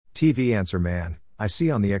TV Answer Man, I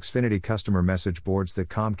see on the Xfinity customer message boards that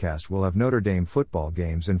Comcast will have Notre Dame football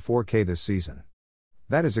games in 4K this season.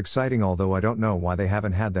 That is exciting, although I don't know why they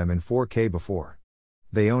haven't had them in 4K before.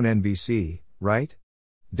 They own NBC, right?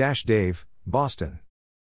 Dave, Boston.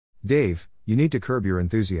 Dave, you need to curb your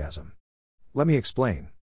enthusiasm. Let me explain.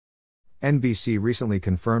 NBC recently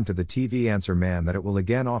confirmed to the TV Answer Man that it will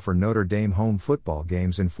again offer Notre Dame home football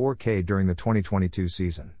games in 4K during the 2022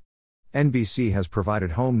 season. NBC has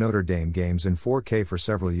provided home Notre Dame games in 4K for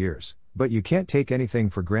several years, but you can't take anything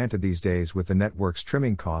for granted these days with the network's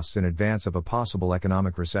trimming costs in advance of a possible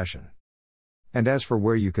economic recession. And as for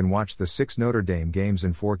where you can watch the 6 Notre Dame games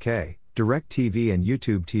in 4K, DirecTV and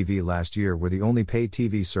YouTube TV last year were the only pay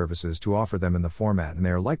TV services to offer them in the format, and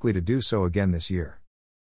they are likely to do so again this year.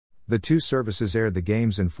 The two services aired the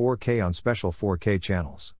games in 4K on special 4K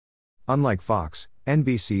channels. Unlike Fox,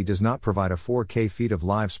 NBC does not provide a 4K feed of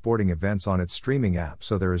live sporting events on its streaming app,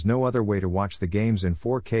 so there is no other way to watch the games in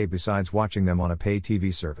 4K besides watching them on a pay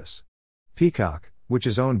TV service. Peacock, which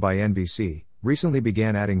is owned by NBC, recently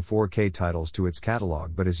began adding 4K titles to its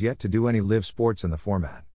catalog but is yet to do any live sports in the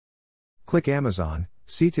format. Click Amazon,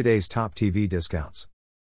 see today's top TV discounts.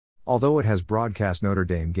 Although it has broadcast Notre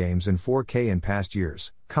Dame games in 4K in past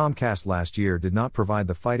years, Comcast last year did not provide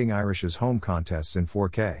the Fighting Irish's home contests in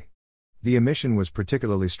 4K. The omission was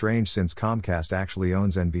particularly strange since Comcast actually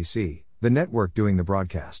owns NBC, the network doing the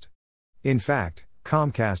broadcast. In fact,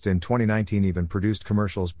 Comcast in 2019 even produced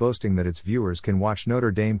commercials boasting that its viewers can watch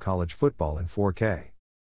Notre Dame college football in 4K.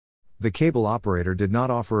 The cable operator did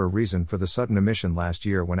not offer a reason for the sudden omission last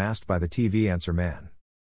year when asked by the TV Answer Man.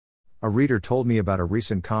 A reader told me about a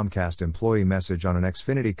recent Comcast employee message on an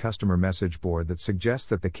Xfinity customer message board that suggests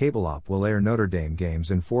that the cable op will air Notre Dame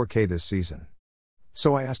games in 4K this season.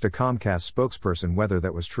 So I asked a Comcast spokesperson whether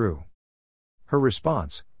that was true. Her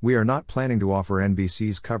response: "We are not planning to offer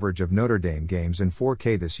NBC's coverage of Notre Dame games in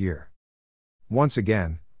 4K this year." Once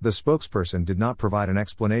again, the spokesperson did not provide an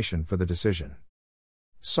explanation for the decision.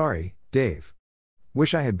 Sorry, Dave.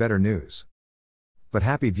 Wish I had better news. But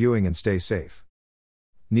happy viewing and stay safe.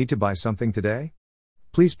 Need to buy something today?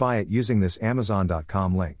 Please buy it using this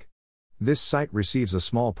Amazon.com link. This site receives a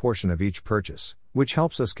small portion of each purchase, which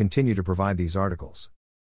helps us continue to provide these articles.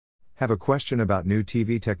 Have a question about new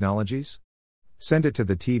TV technologies? Send it to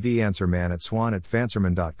the TV Answer Man at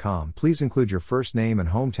swan@vanserman.com. Please include your first name and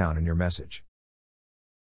hometown in your message.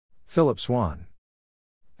 Philip Swan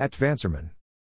 @Vanserman.